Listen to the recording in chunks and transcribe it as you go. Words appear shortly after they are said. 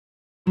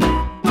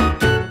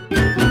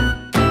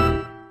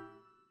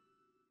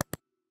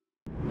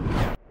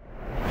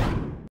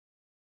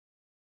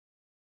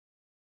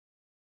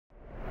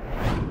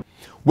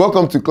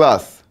Welcome to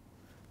class.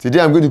 Today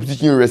I'm going to be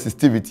teaching you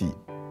resistivity.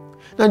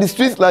 Now the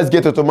street lights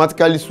get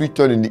automatically switched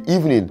on in the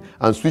evening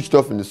and switched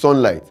off in the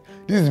sunlight.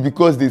 This is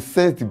because they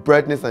sense the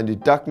brightness and the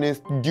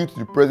darkness due to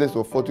the presence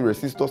of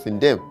photoresistors in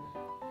them.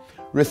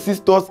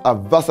 Resistors are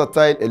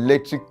versatile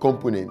electric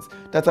components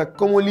that are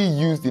commonly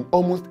used in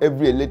almost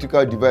every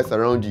electrical device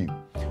around you.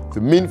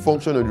 The main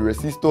function of the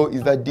resistor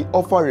is that they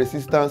offer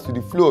resistance to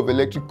the flow of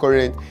electric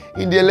current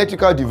in the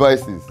electrical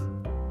devices.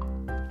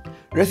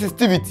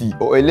 Resistivity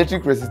or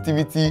electric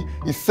resistivity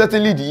is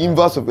certainly the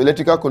inverse of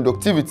electrical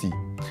conductivity.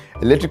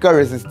 Electrical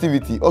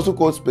resistivity, also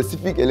called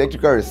specific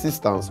electrical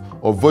resistance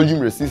or volume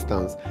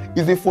resistance,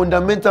 is a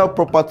fundamental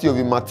property of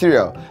a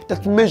material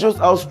that measures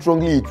how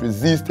strongly it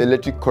resists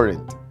electric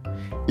current.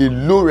 A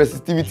low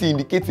resistivity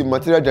indicates a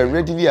material that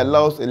readily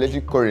allows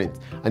electric current,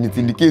 and it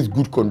indicates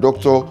good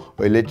conductor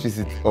or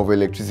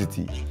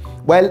electricity,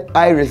 while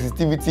high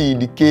resistivity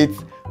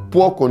indicates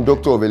poor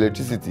conductor of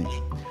electricity.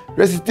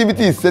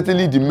 Resistivity is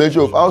certainly the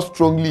measure of how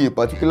strongly a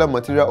particular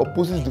material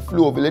opposes the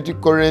flow of electric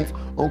current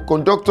on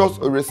conductors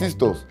or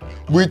resistors,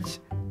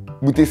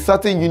 with a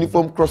certain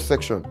uniform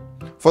cross-section.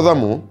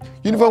 Furthermore,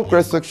 uniform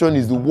cross-section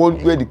is the one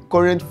where the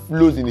current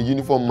flows in a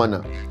uniform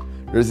manner.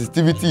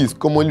 Resistivity is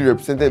commonly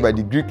represented by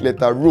the Greek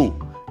letter rho.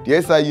 The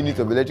SI unit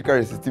of electrical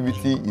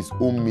resistivity is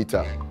ohm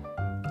meter.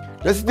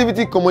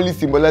 Resistivity, commonly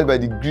symbolized by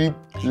the Greek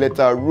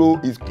letter rho,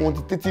 is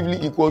quantitatively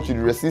equal to the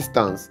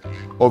resistance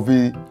of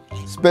a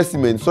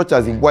specimen such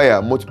as a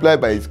wire multiplied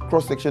by its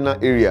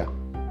cross-sectional area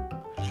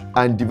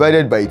and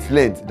divided by its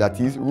length, that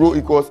is, rho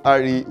equals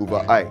RA over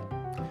I.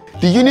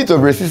 The unit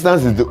of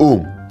resistance is the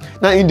ohm.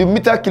 Now in the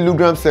meter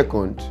kilogram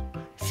second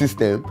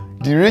system,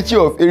 the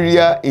ratio of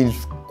area in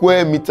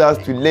square meters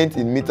to length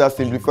in meters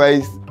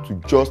simplifies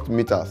to just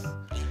meters.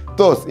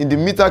 Thus, in the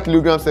meter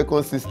kilogram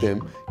second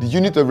system, the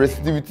unit of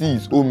resistivity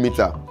is ohm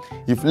meter.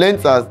 If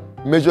lengths are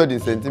measured in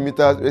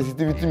centimeters,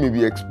 resistivity may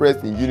be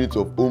expressed in units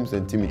of ohm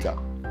centimeter.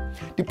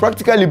 The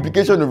practical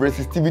implication of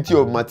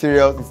resistivity of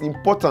materials is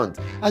important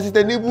as it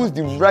enables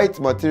the right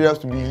materials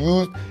to be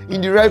used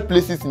in the right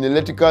places in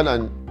electrical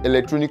and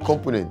electronic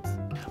components.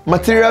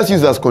 Materials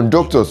used as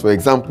conductors, for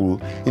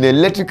example, in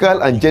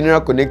electrical and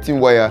general connecting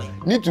wire,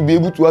 need to be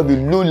able to have a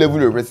low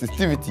level of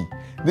resistivity.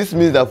 This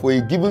means that for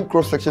a given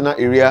cross-sectional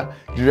area,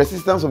 the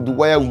resistance of the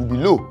wire will be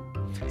low.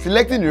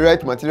 Selecting the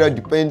right material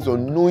depends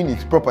on knowing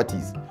its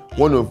properties,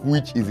 one of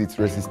which is its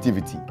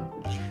resistivity.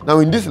 Now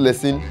in this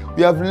lesson,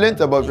 we have learnt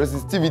about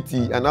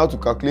resistivity and how to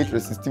calculate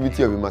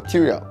resistivity of a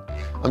material.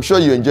 I'm sure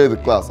you enjoyed the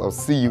class. I'll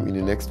see you in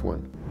the next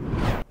one.